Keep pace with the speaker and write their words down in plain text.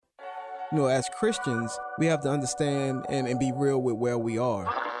as Christians, we have to understand and be real with where we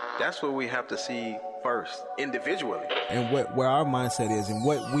are. That's what we have to see first, individually. And where our mindset is and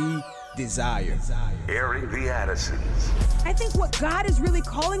what we desire. Airing the Addisons. I think what God is really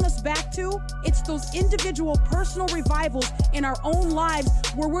calling us back to, it's those individual personal revivals in our own lives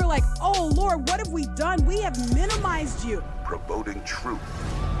where we're like, oh Lord, what have we done? We have minimized you. Promoting truth,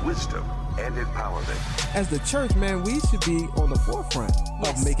 wisdom, and empowerment. As the church, man, we should be on the forefront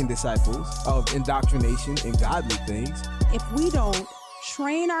of making disciples, of indoctrination and godly things. If we don't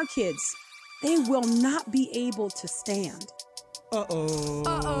train our kids, they will not be able to stand.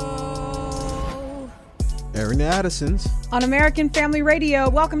 Airing the Addisons. On American Family Radio,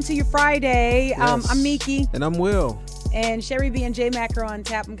 welcome to your Friday. Yes. I'm Meeke. And I'm Will. And Sherry B and J Mac are on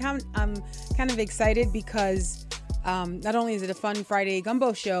tap. I'm kind of excited because not only is it a fun Friday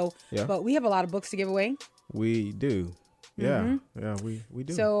gumbo show, but we have a lot of books to give away. We do. Yeah, yeah, we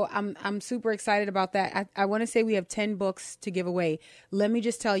do. So I'm super excited about that. I want to say we have 10 books to give away. Let me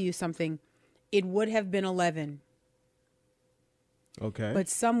just tell you something. It would have been 11. Okay. But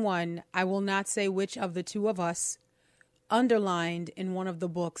someone, I will not say which of the two of us, underlined in one of the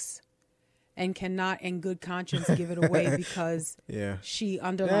books and cannot in good conscience give it away because she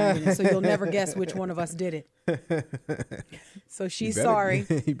underlined it. So you'll never guess which one of us did it. So she's sorry.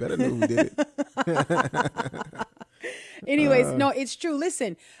 You better know who did it. Anyways, no, it's true.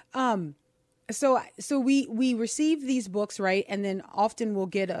 Listen, so we receive these books, right? And then often we'll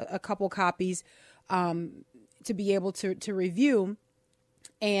get a couple copies to be able to review.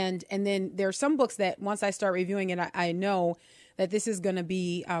 And then there are some books that once I start reviewing it, I know that this is going to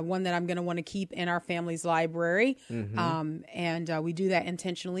be one that I'm going to want to keep in our family's library. And we do that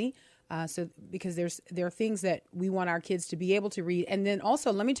intentionally. So because there are things that we want our kids to be able to read. And then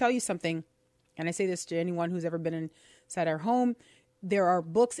also, let me tell you something. And I say this to anyone who's ever been inside our home. There are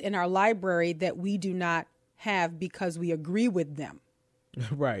books in our library that we do not have because we agree with them.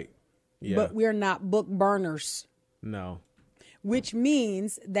 Right. Yeah. But we're not book burners. No. Which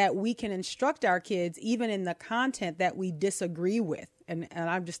means that we can instruct our kids even in the content that we disagree with. And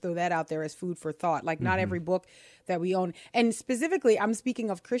I just throw that out there as food for thought. Like not every book that we own. And specifically, I'm speaking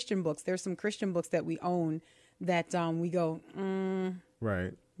of Christian books. There's some Christian books that we own that we go,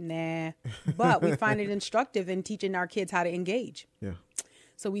 right. Nah. But we find it instructive in teaching our kids how to engage. Yeah.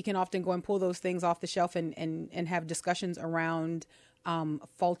 So we can often go and pull those things off the shelf and have discussions around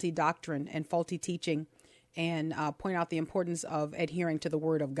faulty doctrine and faulty teaching and point out the importance of adhering to the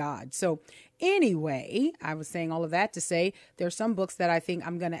Word of God. So anyway, I was saying all of that to say there's some books that I think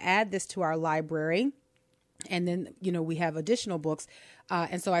I'm going to add this to our library. And then, we have additional books.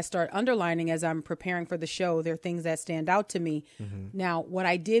 And so I start underlining as I'm preparing for the show. There are things that stand out to me. Now, what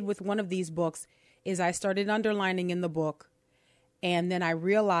I did with one of these books is I started underlining in the book. And then I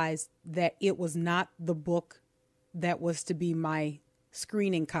realized that it was not the book that was to be my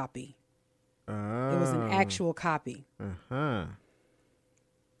screening copy. It was an actual copy.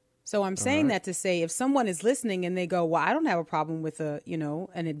 So I'm saying that to say if someone is listening and they go, well, I don't have a problem with an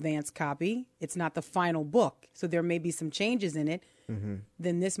advanced copy. It's not the final book. So there may be some changes in it.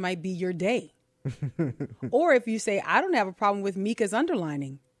 Then this might be your day. Or if you say, I don't have a problem with Mika's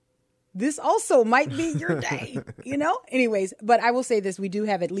underlining. This also might be your day, Anyways, but I will say this. We do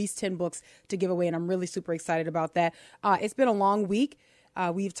have at least 10 books to give away, and I'm really super excited about that. It's been a long week.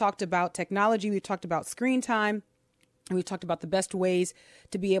 We've talked about technology. We've talked about screen time. We've talked about the best ways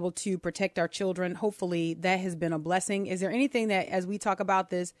to be able to protect our children. Hopefully that has been a blessing. Is there anything that, as we talk about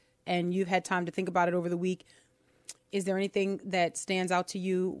this and you've had time to think about it over the week, is there anything that stands out to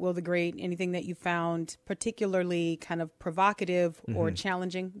you, Will the Great? Anything that you found particularly kind of provocative or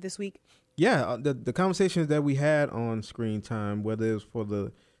challenging this week? Yeah, the conversations that we had on screen time, whether it's for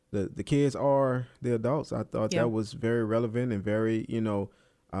the kids or the adults, I thought that was very relevant and very,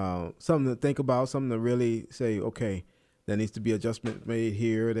 something to think about, something to really say, okay, there needs to be adjustment made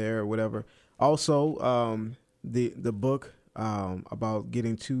here or there or whatever. Also, the book about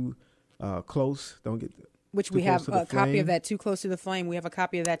getting too close, don't get which we have a copy of that, Too Close to the Flame. We have a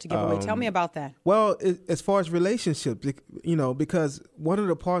copy of that to give away. Tell me about that. Well, as far as relationships, because one of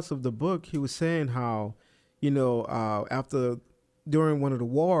the parts of the book, he was saying how, during one of the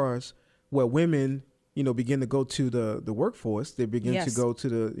wars where women, begin to go to the workforce, they begin to go to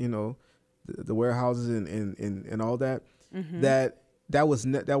the warehouses and all that,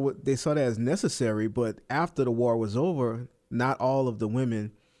 they saw that as necessary. But after the war was over, not all of the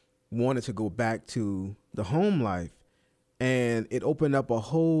women wanted to go back to the home life. And it opened up a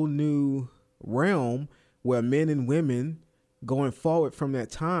whole new realm where men and women going forward from that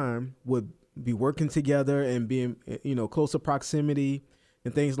time would be working together and being, closer proximity,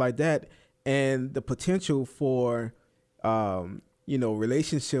 and things like that. And the potential for,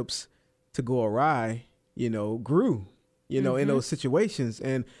 relationships to go awry, grew, in those situations.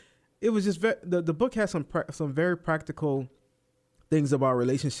 And it was just the book has some very practical things about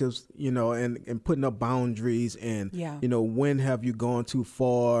relationships, and putting up boundaries and, when have you gone too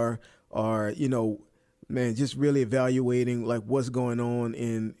far, or, just really evaluating like what's going on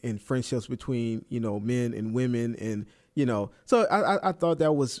in friendships between, men and women. And, so I thought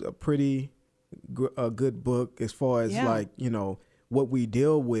that was a pretty good book as far as what we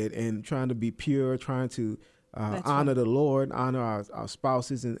deal with, and trying to be pure, trying to honor the Lord, honor our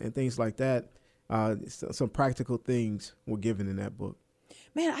spouses and things like that. Some practical things were given in that book.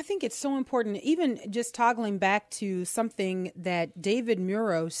 Man, I think it's so important, even just toggling back to something that David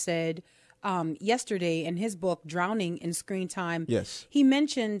Muro said yesterday in his book, Drowning in Screen Time. Yes. He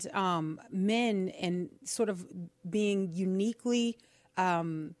mentioned men and sort of being uniquely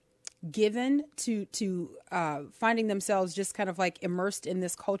given to finding themselves just kind of like immersed in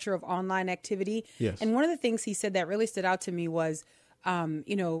this culture of online activity. Yes. And one of the things he said that really stood out to me was,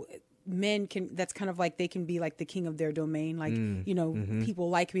 men that's kind of like they can be like the king of their domain. Like,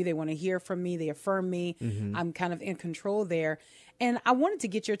 people like me, they want to hear from me, they affirm me. I'm kind of in control there. And I wanted to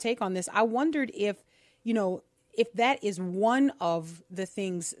get your take on this. I wondered if that is one of the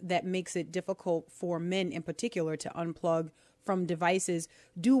things that makes it difficult for men in particular to unplug from devices.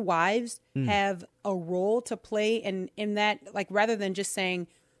 Do wives have a role to play in that? Like, rather than just saying,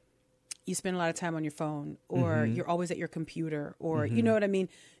 you spend a lot of time on your phone, or you're always at your computer, or you know what I mean?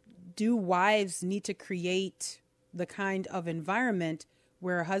 Do wives need to create the kind of environment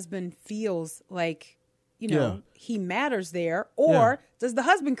where a husband feels like, he matters there, or does the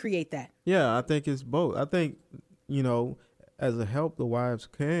husband create that? Yeah, I think it's both. I think, as a help, the wives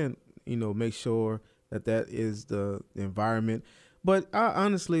can, make sure that is the environment. But I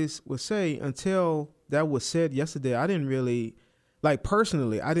honestly would say, until that was said yesterday, I didn't really,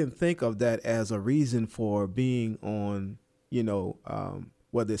 personally, I didn't think of that as a reason for being on,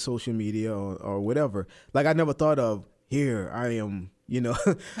 whether it's social media or whatever. Like, I never thought of, here I am,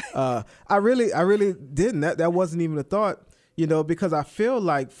 I really didn't. That wasn't even a thought, because I feel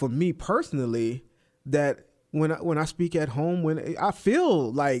like, for me personally, that when I speak at home, when I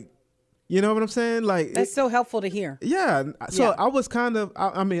feel like, you know what I'm saying? Like, that's so helpful to hear. Yeah. So I was kind of,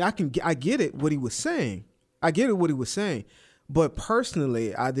 I get it, what he was saying. I get it, what he was saying. But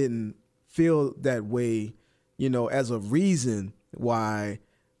personally, I didn't feel that way, as a reason why,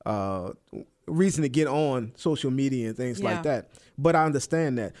 reason to get on social media and things like that. But I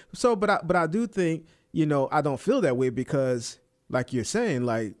understand that. So, but I do think, I don't feel that way because, like you're saying,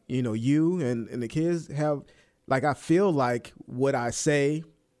 like, you and the kids have, like, I feel like what I say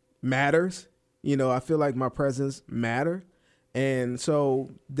matters. I feel like my presence matter. And so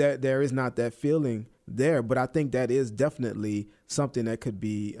that there is not that feeling there, but I think that is definitely something that could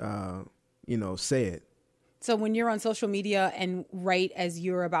be, said. So when you're on social media and right as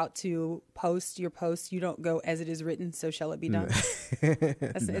you're about to post your post, you don't go, as it is written, so shall it be done.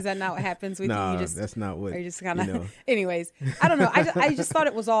 Is that not what happens with you? That's not what. Or you just kind of. Anyways, I don't know. I just thought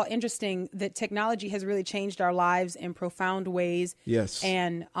it was all interesting that technology has really changed our lives in profound ways. Yes.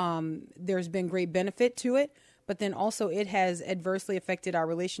 And there's been great benefit to it, but then also it has adversely affected our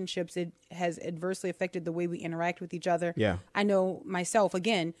relationships. It has adversely affected the way we interact with each other. Yeah. I know myself,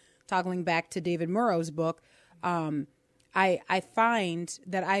 again, toggling back to David Murrow's book, I find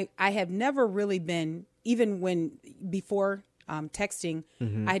that I have never really been, even before texting,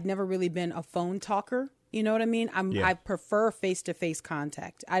 I had never really been a phone talker. You know what I mean? I prefer face-to-face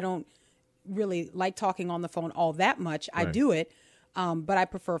contact. I don't really like talking on the phone all that much. Right. I do it, but I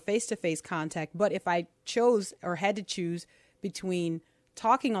prefer face-to-face contact. But if I chose or had to choose between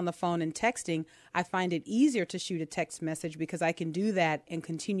talking on the phone and texting, I find it easier to shoot a text message because I can do that and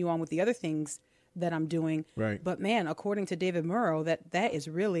continue on with the other things that I'm doing. Right. But man, according to David Murrow, that is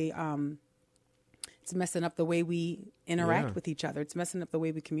really, it's messing up the way we interact with each other. It's messing up the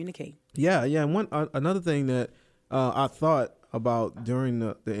way we communicate. Yeah. Yeah. And another thing that I thought about during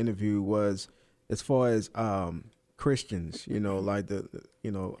the interview was, as far as Christians, like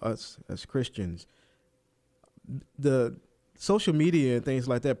us as Christians, the social media and things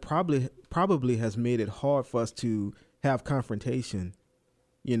like that probably has made it hard for us to have confrontation,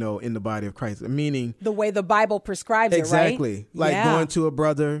 in the body of Christ. Meaning the way the Bible prescribes exactly, it, right? Like going to a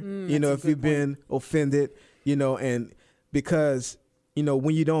brother, if you've been offended, and because,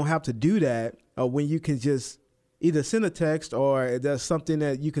 when you don't have to do that, or when you can just either send a text or if there's something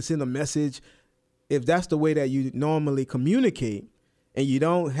that you can send a message, if that's the way that you normally communicate and you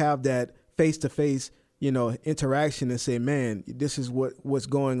don't have that face-to-face interaction and say, man, this is what's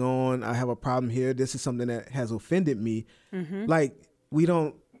going on. I have a problem here. This is something that has offended me. Mm-hmm. Like, we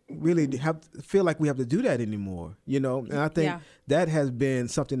don't really feel like we have to do that anymore, And I think that has been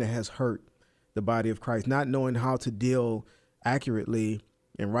something that has hurt the body of Christ, not knowing how to deal accurately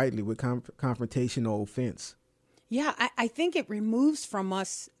and rightly with confrontation or offense. Yeah, I think it removes from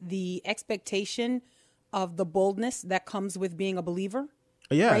us the expectation of the boldness that comes with being a believer.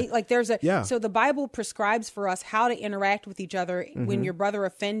 Yeah. Right? Like so the Bible prescribes for us how to interact with each other. Mm-hmm. When your brother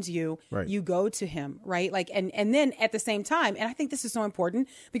offends you, you go to him, right? Like, and then at the same time, and I think this is so important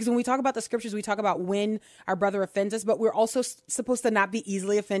because when we talk about the scriptures, we talk about when our brother offends us, but we're also supposed to not be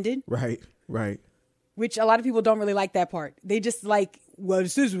easily offended. Right. Which a lot of people don't really like that part. They just like, well,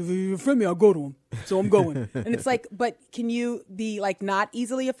 if you offend me, I'll go to him. So I'm going. And it's like, but can you be like not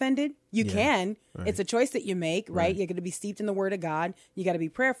easily offended? You can. Right. It's a choice that you make, right? You're going to be steeped in the word of God. You got to be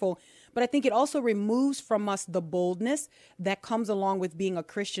prayerful. But I think it also removes from us the boldness that comes along with being a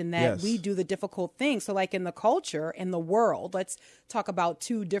Christian, that we do the difficult things. So like in the culture, in the world, let's talk about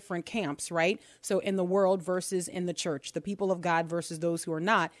two different camps, right? So in the world versus in the church, the people of God versus those who are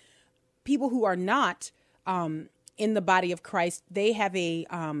not. People who are not in the body of Christ, they have a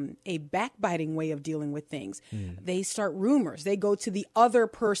backbiting way of dealing with things. They start rumors. They go to the other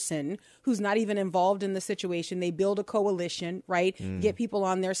person who's not even involved in the situation. They build a coalition, right? Get people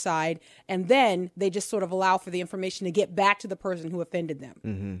on their side. And then they just sort of allow for the information to get back to the person who offended them.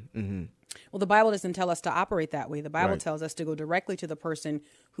 Mm-hmm, mm-hmm. Well, the Bible doesn't tell us to operate that way. The Bible tells us to go directly to the person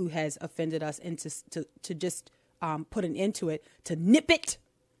who has offended us and to just put an end to it, to nip it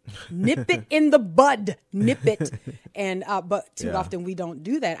in the bud, nip it. And but too often we don't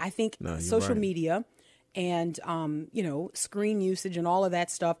do that. I think social media and screen usage and all of that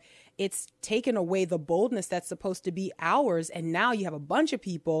stuff, it's taken away the boldness that's supposed to be ours. And now you have a bunch of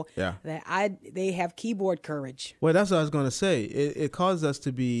people that they have keyboard courage. Well, that's what I was going to say. It causes us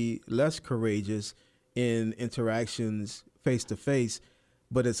to be less courageous in interactions face to face,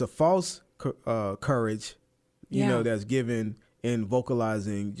 but it's a false courage, that's given in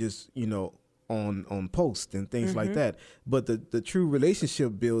vocalizing just, on posts and things like that. But the true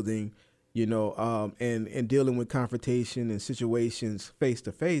relationship building, and dealing with confrontation and situations face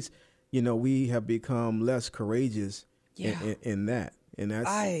to face, we have become less courageous in that. And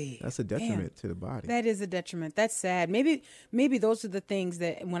that's a detriment to the body. That is a detriment. That's sad. Maybe those are the things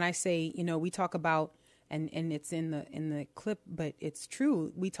that when I say, we talk about, and it's in the clip, but it's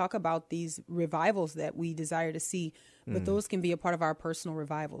true. We talk about these revivals that we desire to see, but those can be a part of our personal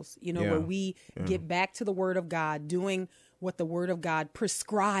revivals, where we get back to the Word of God, doing what the Word of God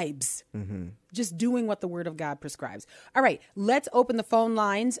prescribes. Just doing what the Word of God prescribes. All right, let's open the phone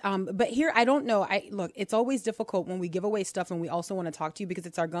lines. But here, I don't know. Look, it's always difficult when we give away stuff and we also want to talk to you because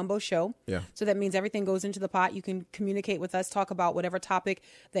it's our Gumbo show. Yeah. So that means everything goes into the pot. You can communicate with us, talk about whatever topic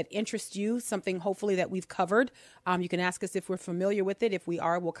that interests you, something hopefully that we've covered. You can ask us if we're familiar with it. If we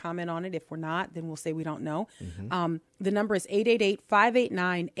are, we'll comment on it. If we're not, then we'll say we don't know. The number is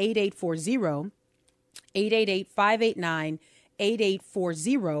 888-589-8840.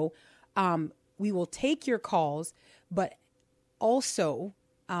 888-589-8840. We will take your calls, but also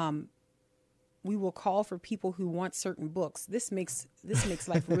we will call for people who want certain books. This makes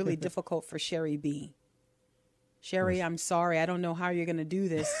life really difficult for Sherry B. Sherry, I'm sorry. I don't know how you're going to do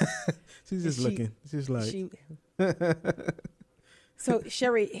this. She's just looking. She's like... So,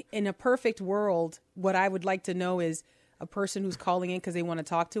 Sherry, in a perfect world, what I would like to know is a person who's calling in because they want to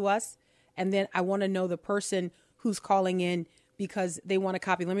talk to us. And then I want to know the person who's calling in because they want a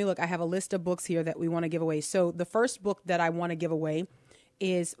copy. Let me look. I have a list of books here that we want to give away. So the first book that I want to give away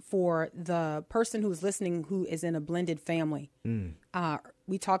is for the person who's listening who is in a blended family.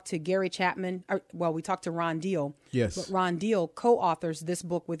 We talked to Gary Chapman. We talked to Ron Deal. Yes. But Ron Deal co-authors this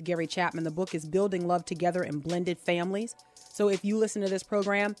book with Gary Chapman. The book is Building Love Together in Blended Families. So if you listen to this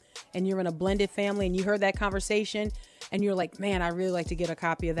program and you're in a blended family and you heard that conversation and you're like, man, I really like to get a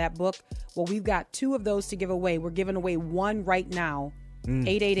copy of that book. Well, we've got 2 of those to give away. We're giving away one right now.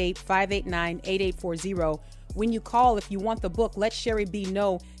 888-589-8840. When you call, if you want the book, let Sherry B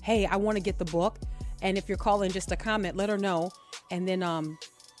know, hey, I want to get the book. And if you're calling just a comment, let her know. And then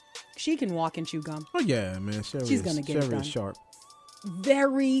she can walk and chew gum. Oh, yeah, man. She's going to get it done. Sherry is sharp.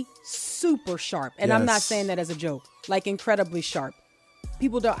 Very super sharp. And I'm not saying that as a joke. Like incredibly sharp.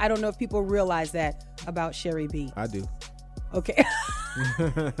 I don't know if people realize that about Sherry B. I do. Okay.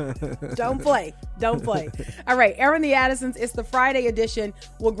 Don't play. All right. Aaron the Addisons. It's the Friday edition.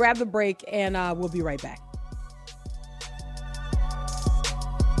 We'll grab the break and we'll be right back.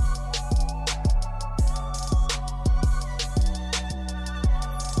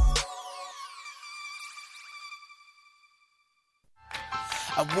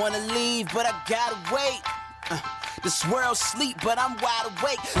 I wanna leave, but I gotta wait. This world sleep, but I'm wide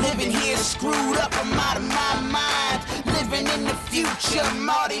awake. Living here screwed up, I'm out of my mind. Living in the future,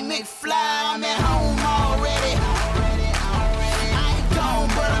 Marty McFly. I'm at home already. I ain't gone,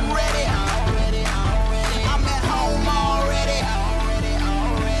 but I'm ready. I'm at home already.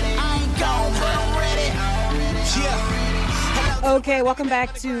 I ain't gone, but I'm ready. Yeah. Okay, welcome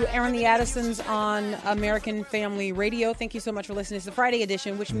back to Aaron the Addisons on American Family Radio. Thank you so much for listening. It's the Friday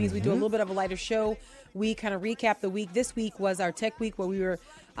edition, which means we do a little bit of a lighter show. We kind of recap the week. This week was our Tech Week, where we were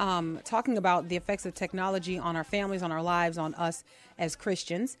talking about the effects of technology on our families, on our lives, on us as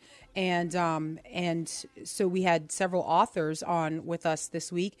Christians. And so we had several authors on with us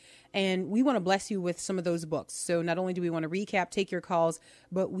this week, and we want to bless you with some of those books. So not only do we want to recap, take your calls,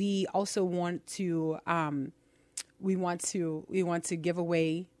 but we also want to give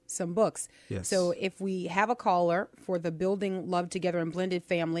away some books. Yes. So if we have a caller for the Building Love Together and Blended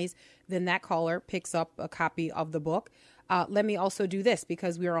Families, then that caller picks up a copy of the book. Let me also do this,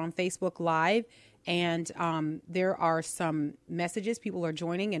 because we are on Facebook Live, and there are some messages. People are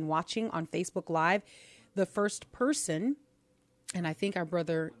joining and watching on Facebook Live. The first person, and I think our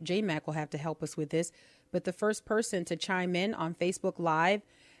brother J-Mac will have to help us with this, but the first person to chime in on Facebook Live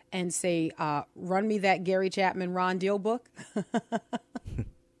and say, run me that Gary Chapman Ron Deal book,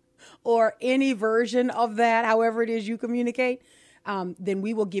 or any version of that, however it is you communicate, then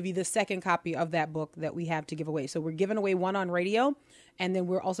we will give you the second copy of that book that we have to give away. So we're giving away one on radio, and then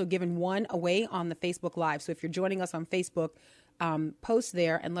we're also giving one away on the Facebook Live. So if you're joining us on Facebook, post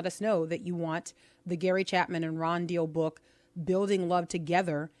there and let us know that you want the Gary Chapman and Ron Deal book, Building Love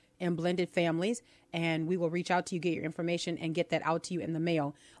Together and Blended Families, and we will reach out to you, get your information, and get that out to you in the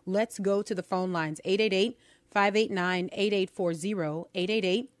mail. Let's go to the phone lines.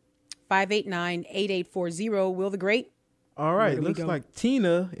 888-589-8840, 888-589-8840. Will the Great? All right, looks like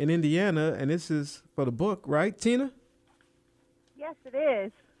Tina in Indiana, and this is for the book, right, Tina? Yes, it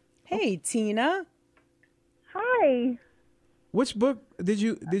is. Hey, Tina. Hi. Which book did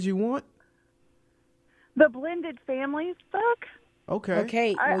you want? The Blended Families book.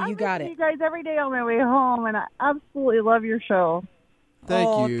 Okay. Well, you got it. I listen to you guys every day on my way home, and I absolutely love your show.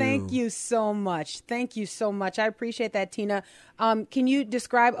 Thank you. Thank you so much. Thank you so much. I appreciate that, Tina. Can you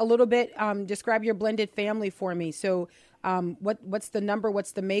describe a little bit, describe your blended family for me? So what's the number?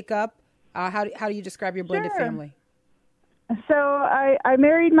 What's the makeup? How do you describe your blended family? So I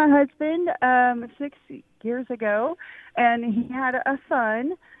married my husband 6 years ago, and he had a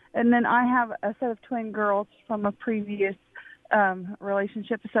son. And then I have a set of twin girls from a previous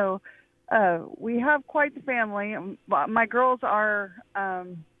relationship. So we have quite the family. My girls are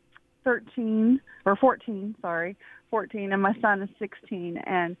 14, and my son is 16.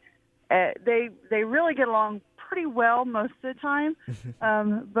 And they really get along pretty well most of the time,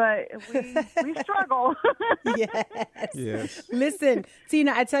 but we struggle. Yes. Listen,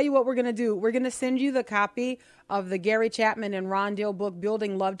 Tina, I tell you what we're going to do. We're going to send you the copy of the Gary Chapman and Ron Deal book,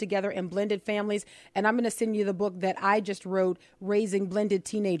 Building Love Together and Blended Families, and I'm going to send you the book that I just wrote, Raising Blended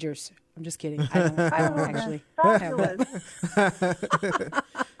Teenagers. I'm just kidding. I don't actually have that.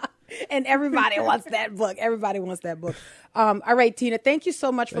 And everybody wants that book. Everybody wants that book. All right, Tina, thank you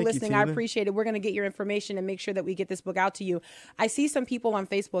so much for listening. I appreciate it. We're going to get your information and make sure that we get this book out to you. I see some people on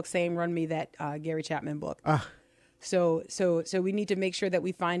Facebook saying, run me that Gary Chapman book. So we need to make sure that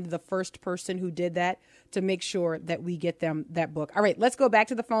we find the first person who did that to make sure that we get them that book. All right, let's go back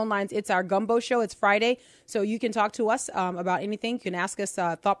to the phone lines. It's our Gumbo Show. It's Friday, so you can talk to us about anything. You can ask us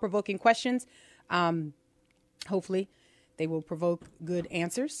thought-provoking questions. Hopefully, they will provoke good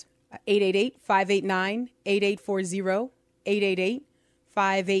answers. 888-589-8840,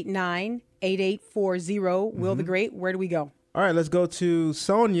 888-589-8840. Will the Great, where do we go? All right, let's go to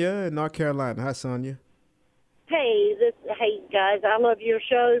Sonia in North Carolina. Hi, Sonia. Hey guys, I love your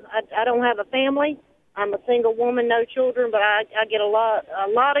shows. I don't have a family. I'm a single woman, no children, but I get a lot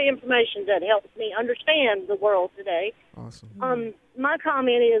of information that helps me understand the world today. Awesome. My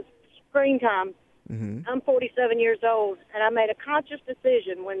comment is screen time. Mm-hmm. I'm 47 years old, and I made a conscious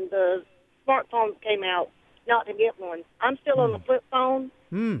decision when the smartphones came out not to get one. I'm still on the flip phone,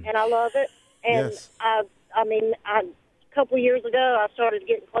 and I love it. And yes. a couple of years ago, I started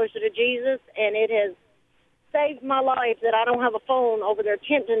getting closer to Jesus, and it has saved my life that I don't have a phone over there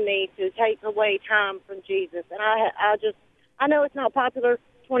tempting me to take away time from Jesus. And I know it's not popular,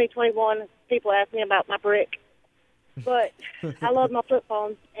 2021. People ask me about my brick. But I love my flip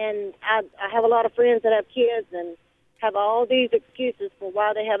phone, and I have a lot of friends that have kids and have all these excuses for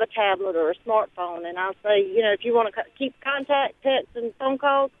why they have a tablet or a smartphone. And I'll say, if you want to keep contact, text, and phone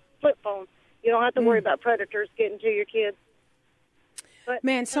calls, flip phone. You don't have to worry about predators getting to your kids. But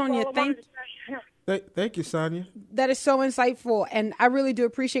Man, Sonia, Thank you, Sonia. That is so insightful, and I really do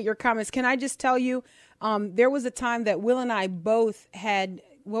appreciate your comments. Can I just tell you, there was a time that Will and I both had,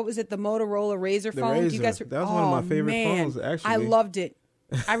 what was it, the Motorola Razr phone? Razr. Do you guys, that was one of my favorite phones, actually. I loved it.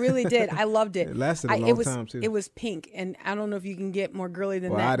 I really did. I loved it. It lasted a long time, too. It was pink, and I don't know if you can get more girly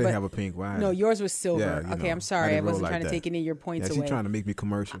than that. Well, I didn't have a pink. Why? No, yours was silver. Yeah, okay, I'm sorry. I wasn't trying to take any of your points away. She's trying to make me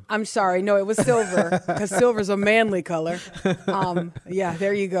commercial. I'm sorry. No, it was silver because silver's a manly color. Yeah,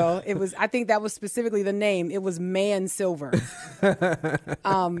 there you go. It was. I think that was specifically the name. It was man silver.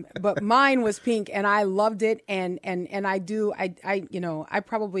 But mine was pink, and I loved it. And I do. I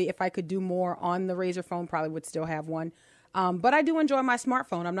probably, if I could do more on the Razr phone, probably would still have one. But I do enjoy my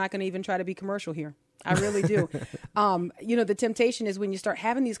smartphone. I'm not going to even try to be commercial here. I really do. The temptation is when you start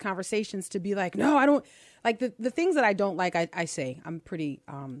having these conversations to be like, no, I don't like the things that I don't like. I say I'm pretty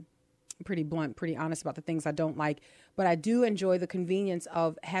blunt, pretty honest about the things I don't like, but I do enjoy the convenience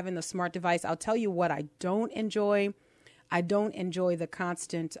of having the smart device. I'll tell you what I don't enjoy. I don't enjoy the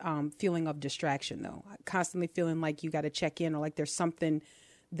constant feeling of distraction, though. Constantly feeling like you got to check in or like there's something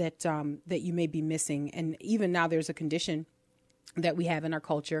that you may be missing. And even now there's a condition that we have in our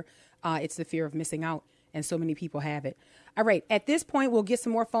culture. It's the fear of missing out. And so many people have it. All right. At this point, we'll get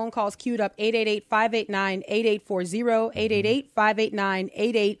some more phone calls queued up. 888-589-8840,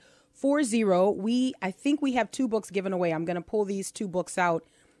 888-589-8840. I think we have 2 books given away. I'm going to pull these 2 books out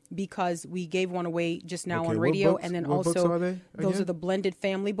because we gave one away just now on radio. And then what also, books are they those are the blended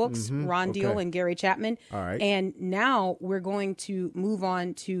family books, Ron Deal and Gary Chapman. All right. And now we're going to move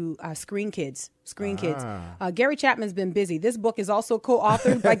on to Screen Kids. Gary Chapman's been busy. This book is also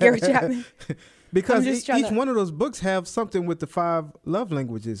co-authored by Gary Chapman. Because each one of those books have something with the 5 love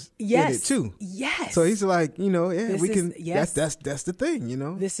languages in it too. Yes. So he's like, we can. Yes. That's the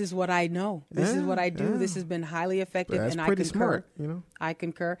thing, This is what I know. This is what I do. Yeah. This has been highly effective, that's and pretty I concur. Smart, I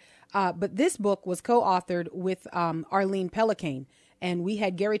concur. But this book was co-authored with Arlene Pellicane. And we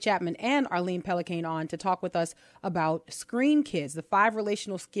had Gary Chapman and Arlene Pellicane on to talk with us about Screen Kids, the 5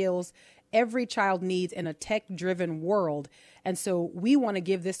 relational skills every child needs in a tech-driven world. And so we want to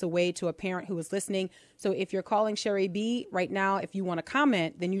give this away to a parent who is listening. So if you're calling Sherry B right now, if you want to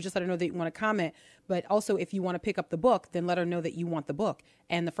comment, then you just let her know that you want to comment. But also if you want to pick up the book, then let her know that you want the book.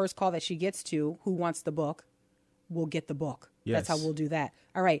 And the first call that she gets to, who wants the book, will get the book. Yes. That's how we'll do that.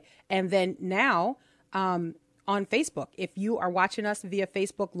 All right. And then now on Facebook, if you are watching us via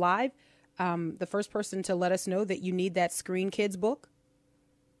Facebook Live, the first person to let us know that you need that Screen Kids book,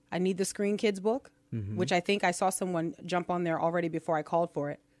 I need the Screen Kids book, which I think I saw someone jump on there already before I called for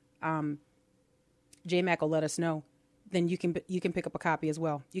it. J-Mac will let us know. Then you can pick up a copy as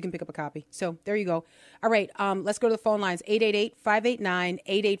well. You can pick up a copy. So there you go. All right, let's go to the phone lines.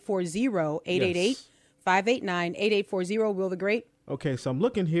 888-589-8840, 888-589-8840. Will the Great. Okay, so I'm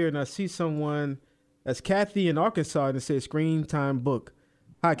looking here and I see someone that's Kathy in Arkansas and it says Screen Time Book.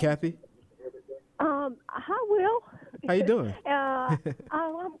 Hi, Kathy. Hi, Will. How you doing? I'm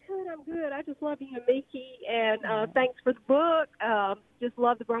good. I just love you and Meeke, and thanks for the book. Just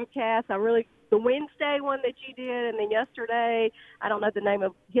love the broadcast. The Wednesday one that you did, and then yesterday, I don't know the name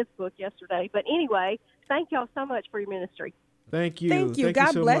of his book yesterday, but anyway, thank y'all so much for your ministry. Thank you. Thank you.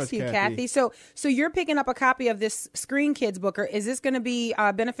 God so bless much, you, Kathy. So you're picking up a copy of this Screen Kids book, or is this going to be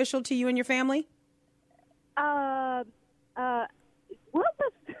beneficial to you and your family? What was?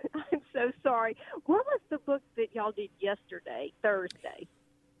 I'm so sorry. What was the book that y'all did yesterday, Thursday?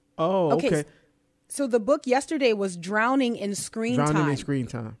 Oh, okay. So the book yesterday was Drowning in Screen Time. Drowning in Screen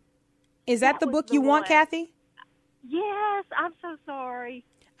Time. Is that the book you want, Kathy? Yes. I'm so sorry.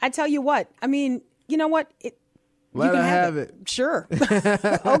 I tell you what. I mean, you know what? Let her have it. Sure.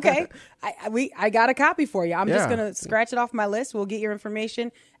 Okay. I got a copy for you. I'm just going to scratch it off my list. We'll get your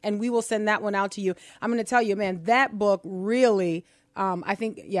information, and we will send that one out to you. I'm going to tell you, man, that book really, I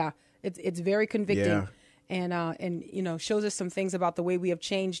think, it's very convicting. Yeah. And shows us some things about the way we have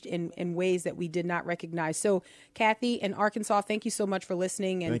changed in ways that we did not recognize. So, Kathy in Arkansas, thank you so much for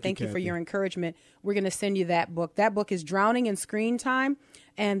listening, and thank you for your encouragement. We're going to send you that book. That book is Drowning in Screen Time,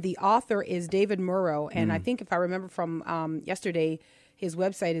 and the author is David Murrow. And I think if I remember from yesterday, his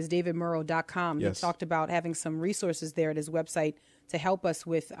website is davidmurrow.com. Yes. He talked about having some resources there at his website to help us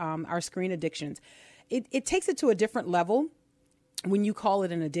with our screen addictions. It takes it to a different level when you call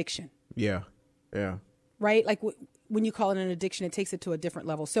it an addiction. Yeah. Right? Like when you call it an addiction, it takes it to a different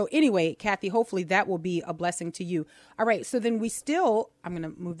level. So anyway, Kathy, hopefully that will be a blessing to you. All right. So then I'm going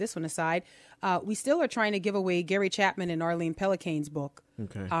to move this one aside. We still are trying to give away Gary Chapman and Arlene Pellicane's book.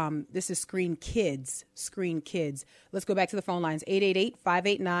 Okay. This is Screen Kids. Let's go back to the phone lines.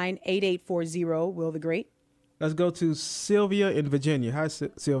 888-589-8840. Will the Great. Let's go to Sylvia in Virginia. Hi,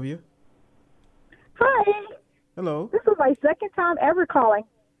 Sylvia. Hi. Hello. This is my second time ever calling.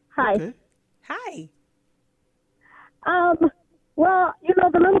 Hi. Okay. Hi. Well,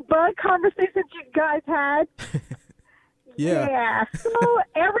 the little bug conversations you guys had. Yeah. So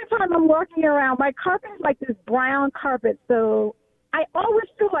every time I'm walking around, my carpet is like this brown carpet, so I always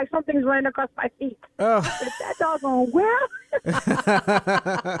feel like something's running across my feet. Oh. Is that doggone well?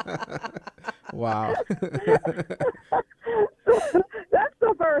 Wow. So that's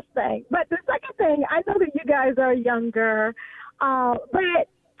the first thing. But the second thing, I know that you guys are younger, but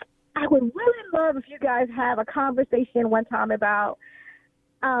I would really love if you guys have a conversation one time about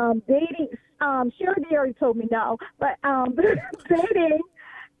dating. Sherry already told me no, but dating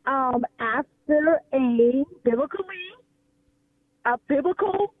after a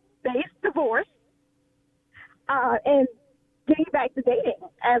biblical-based divorce, and getting back to dating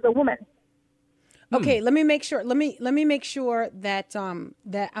as a woman. Okay, let me make sure. Let me make sure that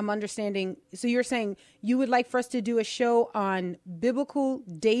that I'm understanding. So you're saying you would like for us to do a show on biblical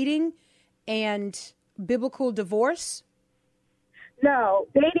dating and biblical divorce? No,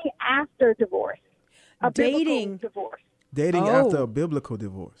 dating after divorce. Dating divorce. Dating after a biblical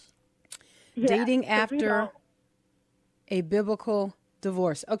divorce. Yeah, dating after a biblical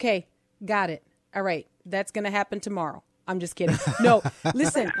divorce. Okay, got it. All right, that's going to happen tomorrow. I'm just kidding. No,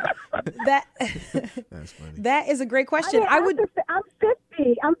 listen, that's funny. That is a great question. I'm 50.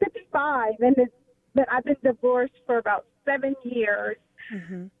 I'm 55, but I've been divorced for about 7 years.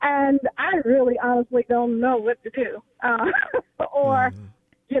 Mm-hmm. And I really honestly don't know what to do.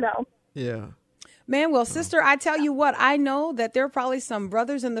 Yeah. Man, well, sister, I tell you what, I know that there are probably some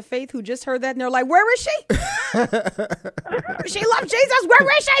brothers in the faith who just heard that and they're like, where is she? She loves Jesus. Where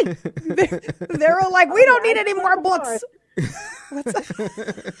is she? They're all like, we don't need any more books. What's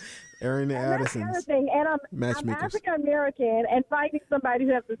that? Aaron and Addison's and I'm African American, and finding somebody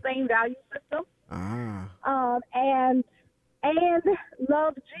who has the same value system. And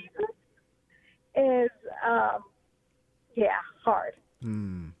love Jesus is hard.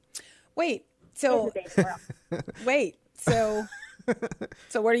 Wait, so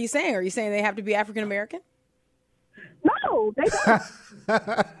what are you saying? Are you saying they have to be African American? No, they don't.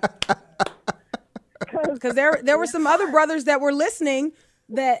 Because there were some other brothers that were listening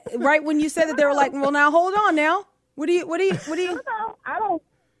that right when you said that, they were like, well, now hold on now. What do you? No, I don't.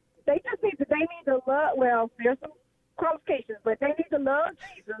 They just need to love. Well, there's some qualifications, but they need to love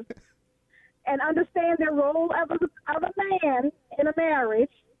Jesus and understand their role of a man in a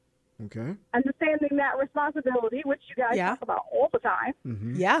marriage. Okay. Understanding that responsibility, which you guys talk about all the time.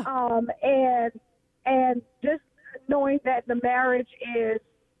 Mm-hmm. Yeah. And just knowing that the marriage is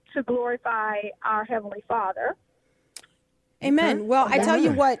to glorify our Heavenly Father. Amen. Okay. Well, I tell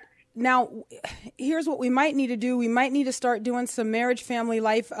you what, now, here's what we might need to do. We might need to start doing some marriage, family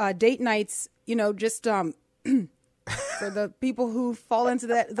life, date nights, just for the people who fall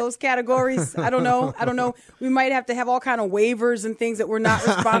into those categories. I don't know. We might have to have all kind of waivers and things that we're not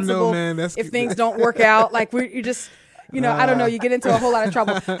responsible if things don't work out. Like you just... I don't know. You get into a whole lot of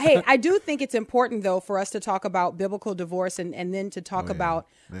trouble. Hey, I do think it's important, though, for us to talk about biblical divorce and then to talk about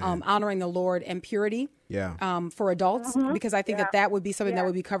honoring the Lord and purity for adults, because I think that would be something that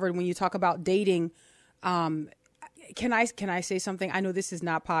would be covered when you talk about dating. Can I say something? I know this is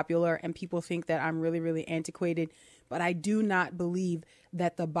not popular and people think that I'm really, really antiquated, but I do not believe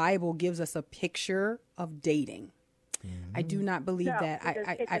that the Bible gives us a picture of dating. Mm-hmm. I do not believe that.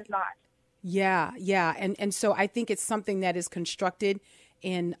 It does not. Yeah. And so I think it's something that is constructed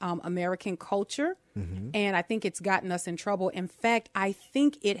in American culture, and I think it's gotten us in trouble. In fact, I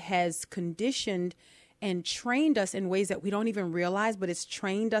think it has conditioned and trained us in ways that we don't even realize, but it's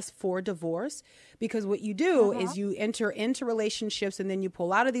trained us for divorce. Because what you do is you enter into relationships, and then you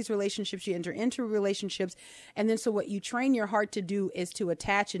pull out of these relationships, you enter into relationships. And then so what you train your heart to do is to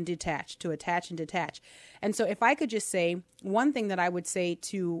attach and detach, to attach and detach. And so if I could just say one thing that I would say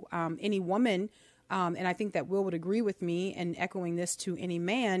to any woman, and I think that Will would agree with me, and echoing this to any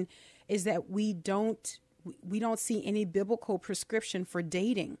man, is that we don't see any biblical prescription for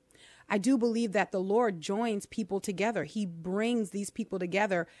dating. I do believe that the Lord joins people together. He brings these people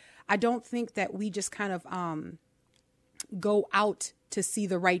together. I don't think that we just kind of go out to see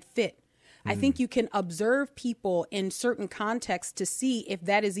the right fit. I think you can observe people in certain contexts to see if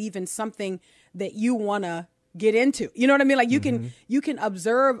that is even something that you want to get into. You know what I mean? Like you can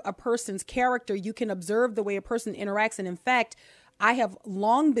observe a person's character. You can observe the way a person interacts. And in fact, I have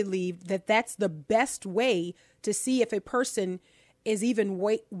long believed that that's the best way to see if a person is even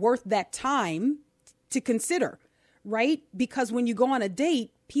worth that time to consider, right? Because when you go on a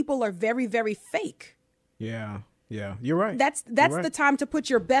date, people are very, very fake. Yeah. Yeah, you're right. That's right. the time to put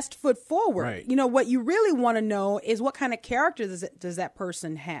your best foot forward. Right. You know, what you really want to know is what kind of character does that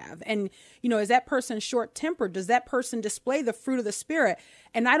person have? And, you know, is that person short-tempered? Does that person display the fruit of the Spirit?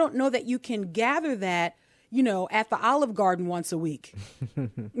 And I don't know that you can gather that, you know, at the Olive Garden once a week.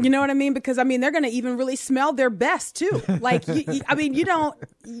 You know what I mean? Because, I mean, they're going to even really smell their best, too. Like,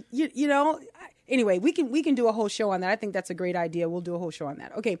 anyway, we can do a whole show on that. I think that's a great idea. We'll do a whole show on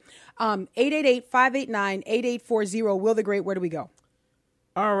that. Okay. 888-589-8840. Will the Great, where do we go?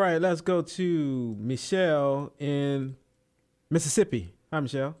 All right, let's go to Michelle in Mississippi. Hi,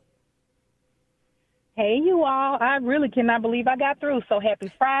 Michelle. Hey, you all. I really cannot believe I got through. So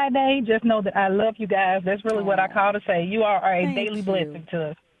happy Friday. Just know that I love you guys. That's really what I call to say. You all are a daily blessing to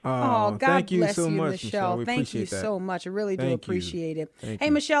us. Oh, God bless you, much, Michelle. Thank you so much. I really do appreciate it. Hey,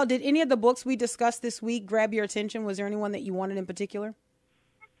 Michelle, did any of the books we discussed this week grab your attention? Was there anyone that you wanted in particular?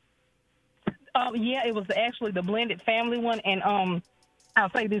 Yeah, it was actually the blended family one. And I'll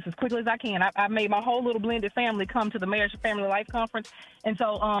say this as quickly as I can. I made my whole little blended family come to the Marriage and Family Life Conference. And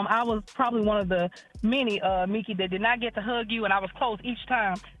so I was probably one of the many, Meeke, that did not get to hug you, and I was close each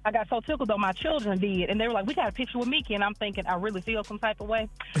time. I got so tickled, though, my children did. And they were like, we got a picture with Meeke. And I'm thinking, I really feel some type of way.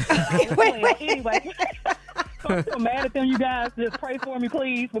 Anyway, so I'm still mad at them, you guys. Just pray for me,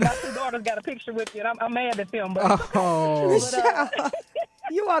 please. But my two daughters got a picture with you, and I'm mad at them. But,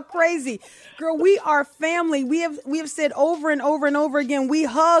 you are crazy. Girl, we are family. We have said over and over and over again, we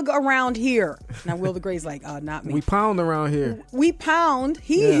hug around here. Now, Will the Gray's like, not me. We pound around here. We pound. But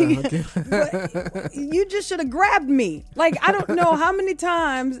you just should have grabbed me. Like, I don't know how many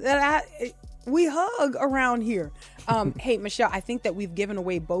times that we hug around here. Hey, Michelle, I think that we've given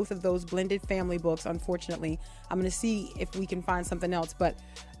away both of those blended family books, unfortunately. I'm going to see if we can find something else, but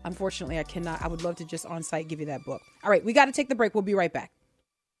unfortunately, I cannot. I would love to just on site give you that book. All right, we got to take the break. We'll be right back.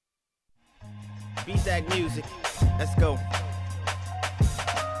 Beat that music. Let's go.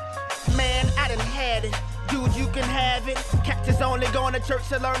 Man, I done had it. Dude, you can have it. Cactus only going to church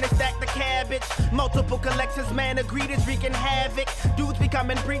to learn to stack the cabbage. Multiple collections, man, the greeters wreaking havoc. Dudes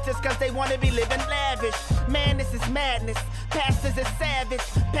becoming preachers cause they want to be living lavish. Man, this is madness. Pastors is savage.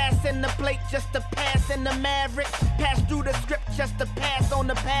 Passing the plate just to pass in the maverick. Pass through the script just to pass on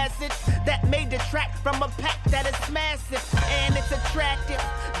the passage. That may detract from a pack that is massive. And it's attractive.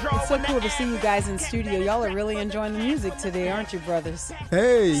 It's so cool to see you guys in studio. Y'all are really enjoying the music today, aren't you, brothers?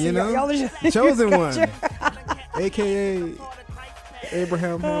 Hey, you know, chosen one. AKA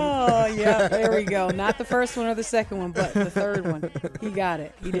Abraham. Oh, yeah, there we go. Not the first one or the second one, but the third one. He got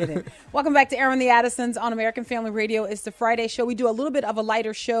it. He did it. Welcome back to Aaron the Addisons on American Family Radio. It's the Friday show. We do a little bit of a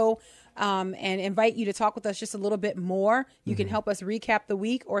lighter show and invite you to talk with us just a little bit more. You can help us recap the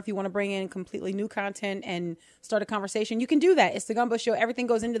week, or if you want to bring in completely new content and start a conversation, you can do that. It's the Gumbo Show. Everything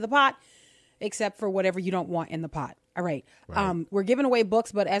goes into the pot except for whatever you don't want in the pot. All right. We're giving away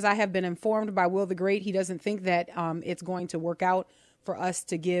books, but as I have been informed by Will the Great, he doesn't think that it's going to work out for us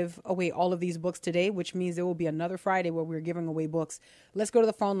to give away all of these books today, which means there will be another Friday where we're giving away books. Let's go to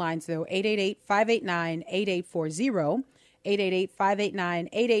the phone lines, though. 888-589-8840.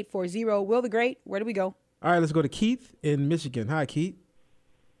 888-589-8840. Will the Great, where do we go? All right, let's go to Keith in Michigan. Hi, Keith.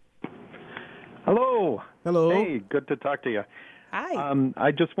 Hello. Hello. Hey, good to talk to you. Hi.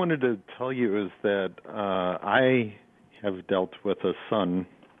 I just wanted to tell you is that I have dealt with a son.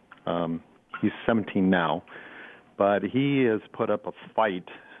 He's 17 now, but he has put up a fight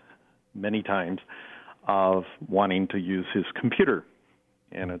many times of wanting to use his computer.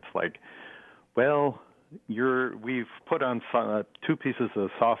 And it's like, well, we've put on two pieces of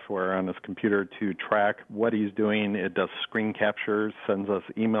software on his computer to track what he's doing. It does screen captures, sends us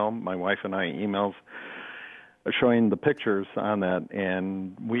email, my wife and I, emails showing the pictures on that,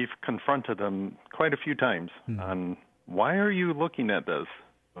 and we've confronted him quite a few times on, why are you looking at this?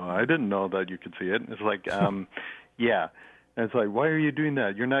 Oh, I didn't know that you could see it. It's like, yeah. And it's like, why are you doing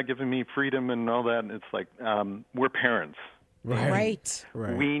that? You're not giving me freedom and all that. And it's like, we're parents. Right.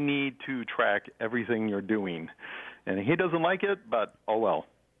 We need to track everything you're doing. And he doesn't like it, but oh well.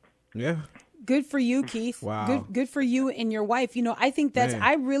 Yeah. Good for you, Keith. Wow. Good for you and your wife. You know, I think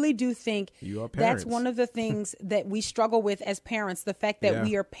I really do think that's one of the things that we struggle with as parents, the fact that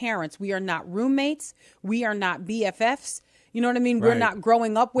we are parents. We are not roommates. We are not BFFs. You know what I mean? Right. We're not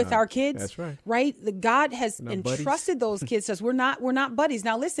growing up with our kids. That's right. Right? God has entrusted those kids to us. We're not buddies.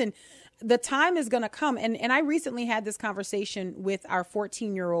 Now, listen, the time is going to come. And I recently had this conversation with our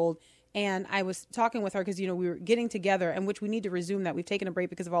 14-year-old. And I was talking with her because, you know, we were getting together, and which we need to resume that. We've taken a break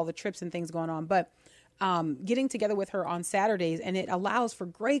because of all the trips and things going on. But getting together with her on Saturdays, and it allows for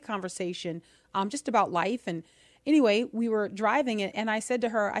great conversation just about life. And anyway, we were driving it, and I said to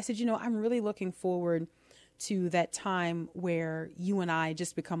her, I said, you know, I'm really looking forward to that time where you and I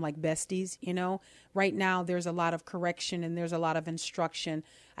just become like besties, Right now, there's a lot of correction and there's a lot of instruction.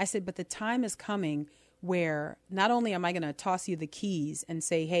 I said, but the time is coming where not only am I going to toss you the keys and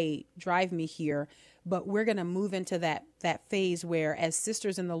say, hey, drive me here, but we're going to move into that phase where as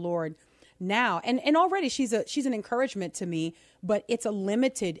sisters in the Lord now, and already she's an encouragement to me, but it's a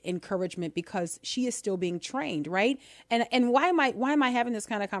limited encouragement because she is still being trained, right? And why am I having this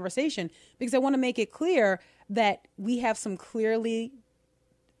kind of conversation? Because I want to make it clear that we have some clearly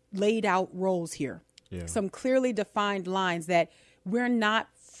laid out roles here, some clearly defined lines that we're not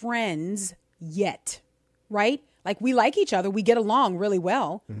friends yet, right? Like we like each other, we get along really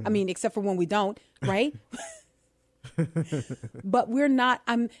well. I mean, except for when we don't, right? But we're not,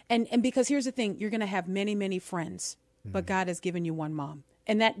 and because here's the thing, you're going to have many, many friends, but God has given you one mom.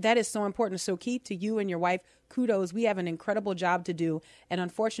 And that is so important. So Keith, to you and your wife, kudos. We have an incredible job to do. And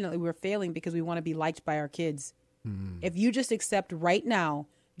unfortunately, we're failing because we want to be liked by our kids. If you just accept right now,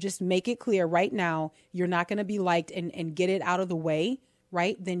 just make it clear right now, you're not going to be liked and get it out of the way,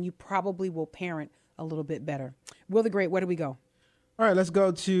 right? Then you probably will parent a little bit better. Will the Great, where do we go? All right, let's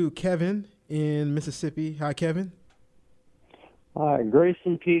go to Kevin in Mississippi. Hi, Kevin. Hi, grace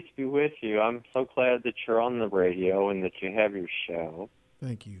and peace be with you. I'm so glad that you're on the radio and that you have your show.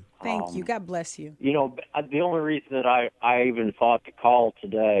 Thank you. Thank you. God bless you. The only reason that I even thought to call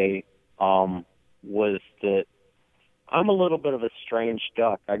today was that I'm a little bit of a strange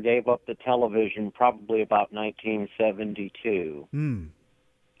duck. I gave up the television probably about 1972. And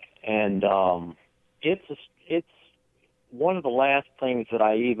it's one of the last things that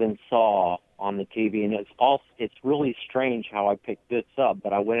I even saw on the TV, and it's really strange how I picked this up,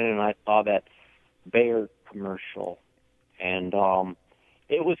 but I went in and I saw that Bayer commercial, and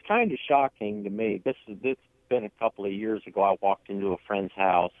it was kind of shocking to me. This been a couple of years ago. I walked into a friend's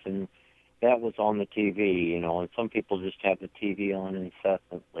house, and that was on the TV, and some people just have the TV on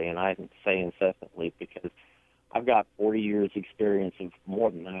incessantly, and I say incessantly because I've got 40 years experience of more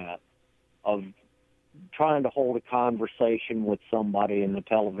than that, of trying to hold a conversation with somebody and the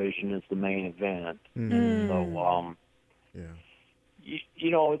television is the main event. So,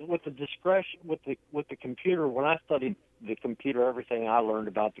 with the discretion, with the computer, when I studied the computer, everything I learned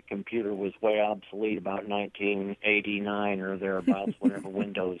about the computer was way obsolete about 1989 or thereabouts, whenever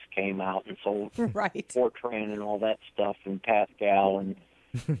Windows came out, and so Fortran and all that stuff, and Pascal, and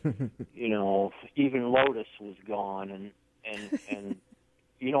even Lotus was gone, and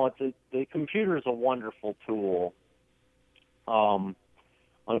the computer is a wonderful tool.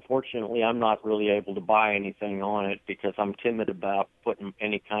 Unfortunately, I'm not really able to buy anything on it because I'm timid about putting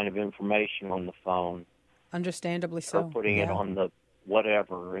any kind of information on the phone. Understandably so. Or putting it on the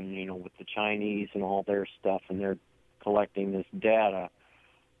whatever, and, with the Chinese and all their stuff, and they're collecting this data.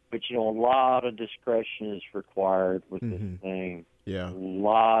 But, a lot of discretion is required with this thing. Yeah. A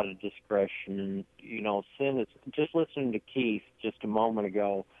lot of discretion. And, sin is, just listening to Keith just a moment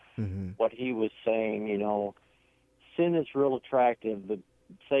ago, what he was saying, sin is real attractive.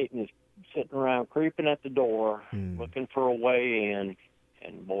 Satan is sitting around creeping at the door, looking for a way in,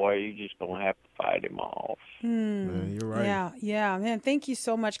 and boy, you just don't have to fight him off. Man, you're right. Yeah, man. Thank you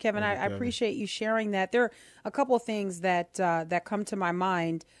so much, Kevin. I appreciate you sharing that. There are a couple of things that come to my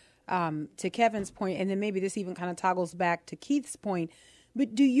mind to Kevin's point, and then maybe this even kind of toggles back to Keith's point.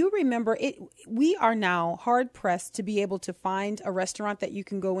 But do you remember it? We are now hard pressed to be able to find a restaurant that you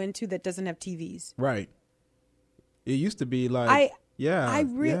can go into that doesn't have TVs. Right. It used to be like, man,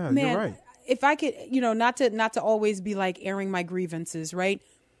 you're right. If I could, not to always be like airing my grievances, right?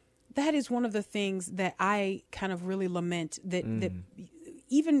 That is one of the things that I kind of really lament, that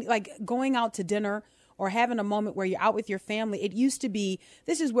even like going out to dinner or having a moment where you're out with your family, it used to be,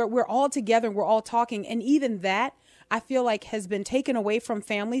 this is where we're all together and we're all talking. And even that, I feel like has been taken away from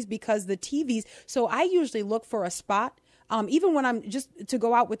families because the TVs. So I usually look for a spot. Even when I'm just to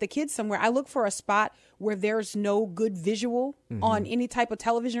go out with the kids somewhere, I look for a spot where there's no good visual on any type of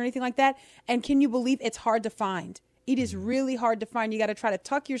television or anything like that. And can you believe it's hard to find? It is really hard to find. You got to try to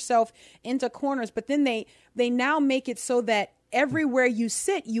tuck yourself into corners. But then they now make it so that everywhere you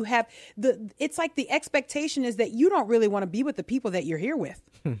sit, you have it's like the expectation is that you don't really want to be with the people that you're here with.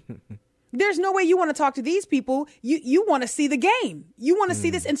 There's no way you want to talk to these people. You want to see the game. You want to see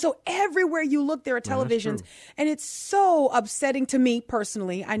this. And so everywhere you look, there are televisions. And it's so upsetting to me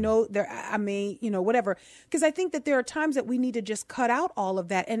personally. I know I may, whatever. Because I think that there are times that we need to just cut out all of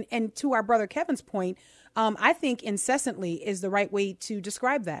that. And to our brother Kevin's point, I think incessantly is the right way to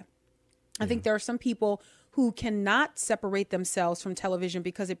describe that. I think there are some people who cannot separate themselves from television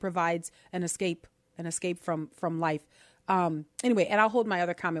because it provides an escape from life. Anyway, and I'll hold my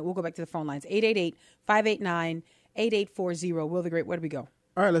other comment. We'll go back to the phone lines. 888-589-8840. Will the Great, where do we go?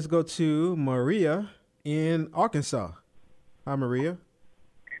 All right, let's go to Maria in Arkansas. Hi, Maria.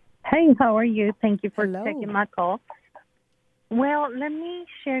 Hey, how are you? Thank you for taking my call. Well, let me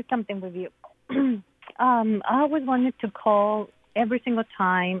share something with you. I always wanted to call every single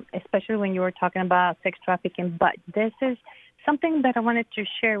time, especially when you were talking about sex trafficking, but this is something that I wanted to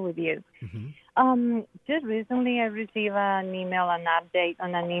share with you. Just recently, I received an update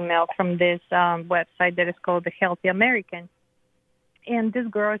on an email from this website that is called The Healthy American. And this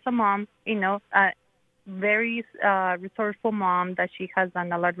girl is a mom, a very resourceful mom that she has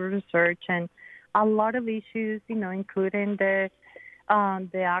done a lot of research and a lot of issues, including the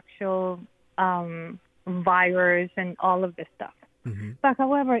actual virus and all of this stuff. But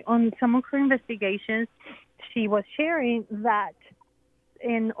however, on some of her investigations, she was sharing that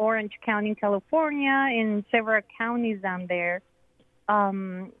in Orange County, California, in several counties down there,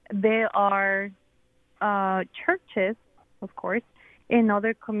 there are churches, of course, and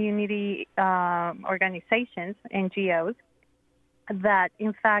other community organizations, NGOs, that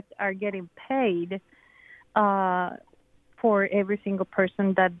in fact are getting paid for every single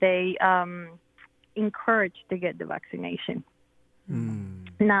person that they encourage to get the vaccination.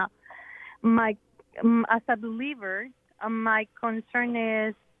 Now, as a believer, my concern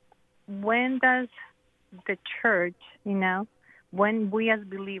is, when does the church, when we as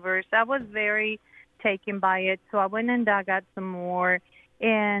believers, I was very taken by it, so I went and dug out some more.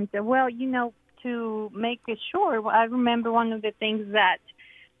 And, well, to make it sure, I remember one of the things that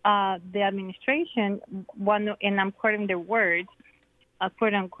the administration, and I'm quoting their words,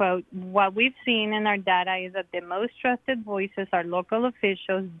 quote unquote, what we've seen in our data is that the most trusted voices are local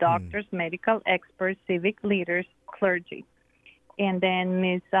officials, doctors, medical experts, civic leaders, clergy. And then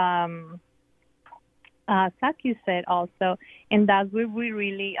Ms. Saki said also, and that's where we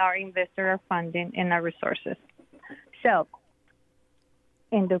really are investing our funding and our resources. So,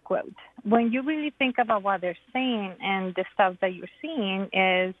 end of quote. When you really think about what they're saying and the stuff that you're seeing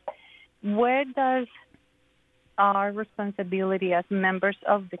is, where does our responsibility as members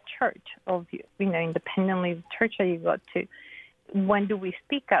of the church, independently the church that you go to, when do we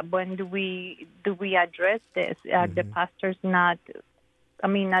speak up? When do we address this? The pastors not,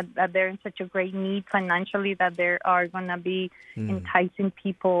 that they're in such a great need financially that they are going to be enticing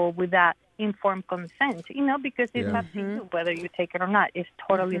people with that informed consent, because it's up to you whether you take it or not. It's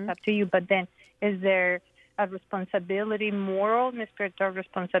totally up to you. But then is there a responsibility, moral and spiritual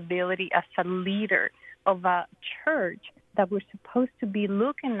responsibility as a leader of a church that we're supposed to be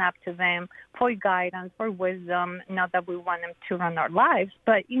looking up to them for guidance, for wisdom, not that we want them to run our lives,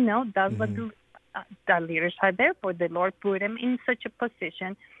 but, that's what the leaders are there for. The Lord put them in such a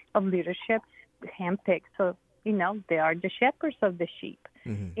position of leadership, handpicked. So, they are the shepherds of the sheep.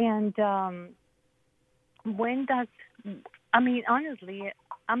 And honestly,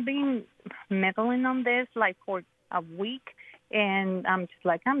 I've been meddling on this like for a week. And I'm just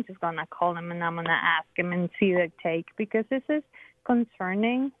going to call him and I'm going to ask him and see their take, because this is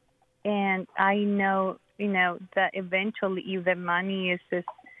concerning. And I know, that eventually if the money is just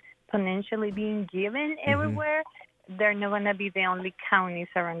exponentially being given everywhere, they're not going to be the only counties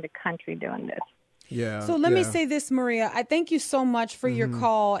around the country doing this. Yeah. So let me say this, Maria. I thank you so much for your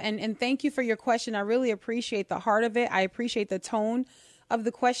call and thank you for your question. I really appreciate the heart of it. I appreciate the tone of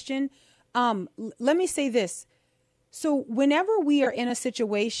the question. Let me say this. So whenever we are in a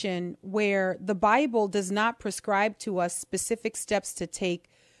situation where the Bible does not prescribe to us specific steps to take,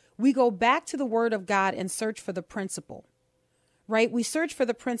 we go back to the Word of God and search for the principle, right? We search for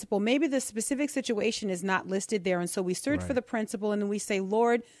the principle. Maybe the specific situation is not listed there. And so we search for the principle and then we say,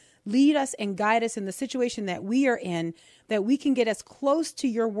 Lord, lead us and guide us in the situation that we are in, that we can get as close to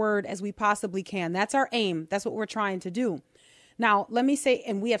your word as we possibly can. That's our aim. That's what we're trying to do. Now, let me say,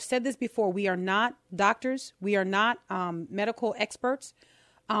 and we have said this before, we are not doctors. We are not medical experts.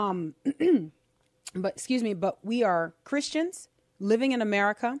 But we are Christians living in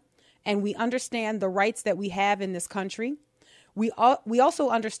America, and we understand the rights that we have in this country. We also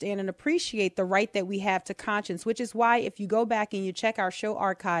understand and appreciate the right that we have to conscience, which is why if you go back and you check our show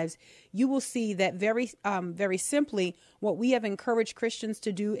archives, you will see that very simply, what we have encouraged Christians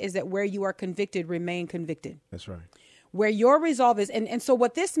to do is that where you are convicted, remain convicted. That's right. Where your resolve is. And so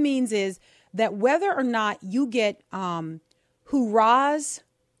what this means is that whether or not you get hoorahs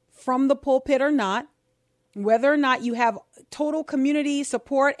from the pulpit or not, whether or not you have total community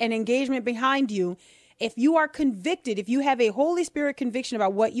support and engagement behind you, if you are convicted, if you have a Holy Spirit conviction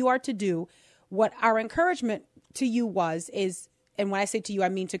about what you are to do, what our encouragement to you is, and when I say to you, I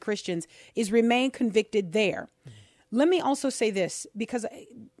mean to Christians, is remain convicted there. let me also say this, because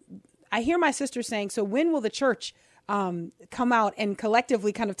I hear my sister saying, so when will the church come out and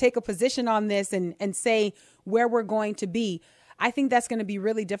collectively kind of take a position on this and say where we're going to be? I think that's going to be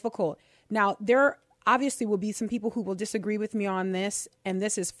really difficult. Now, there obviously will be some people who will disagree with me on this, and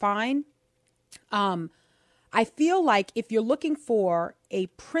this is fine. I feel like if you're looking for a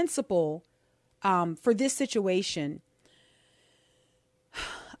principle for this situation,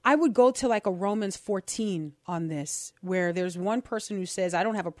 I would go to like a Romans 14 on this, where there's one person who says, I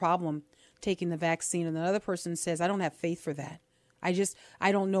don't have a problem taking the vaccine. And another person says, I don't have faith for that. I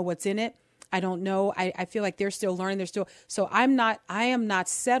don't know what's in it. I don't know. I feel like they're still learning. So I am not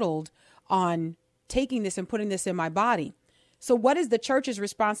settled on taking this and putting this in my body. So what is the church's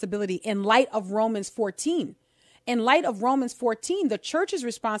responsibility in light of Romans 14? In light of Romans 14, the church's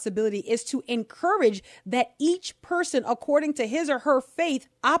responsibility is to encourage that each person, according to his or her faith,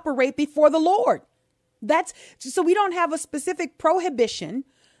 operate before the Lord. That's so we don't have a specific prohibition.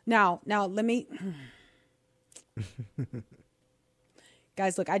 Now let me,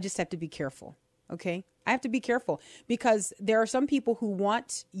 guys, look, I just have to be careful. Okay. I have to be careful because there are some people who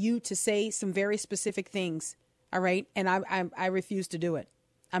want you to say some very specific things. All right. And I refuse to do it.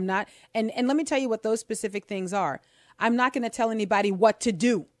 I'm not. And let me tell you what those specific things are. I'm not going to tell anybody what to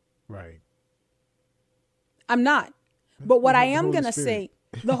do. Right. I'm not. But what I am going to say,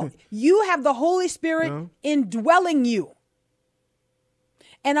 you have the Holy Spirit indwelling you.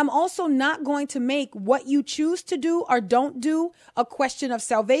 And I'm also not going to make what you choose to do or don't do a question of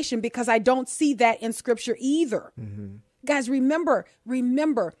salvation, because I don't see that in Scripture either. Mm-hmm. Guys, remember,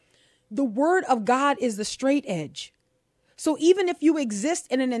 the Word of God is the straight edge. So even if you exist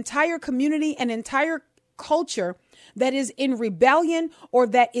in an entire community, an entire culture that is in rebellion or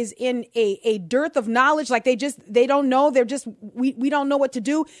that is in a dearth of knowledge, like they don't know, we don't know what to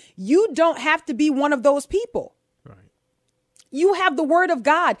do. You don't have to be one of those people. Right. You have the Word of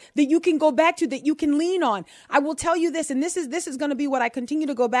God that you can go back to, that you can lean on. I will tell you this, and this is going to be what I continue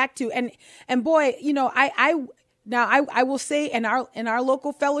to go back to. And boy, you know, I will say in our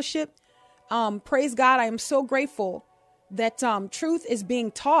local fellowship, praise God, I am so grateful that truth is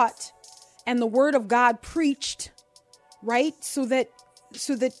being taught and the Word of God preached, right? So that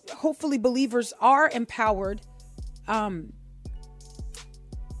hopefully believers are empowered. But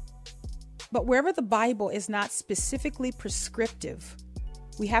wherever the Bible is not specifically prescriptive,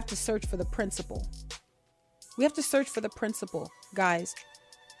 we have to search for the principle. We have to search for the principle, guys.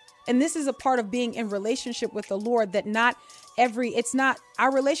 And this is a part of being in relationship with the Lord, that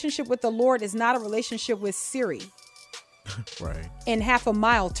our relationship with the Lord is not a relationship with Siri. Right. In half a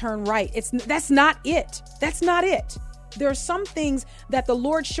mile, turn right. That's not it. That's not it. There are some things that the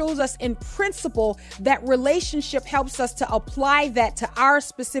Lord shows us in principle, that relationship helps us to apply that to our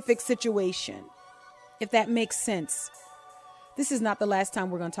specific situation. If that makes sense. This is not the last time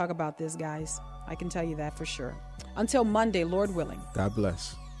we're going to talk about this, guys. I can tell you that for sure. Until Monday, Lord willing. God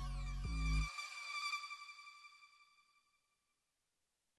bless.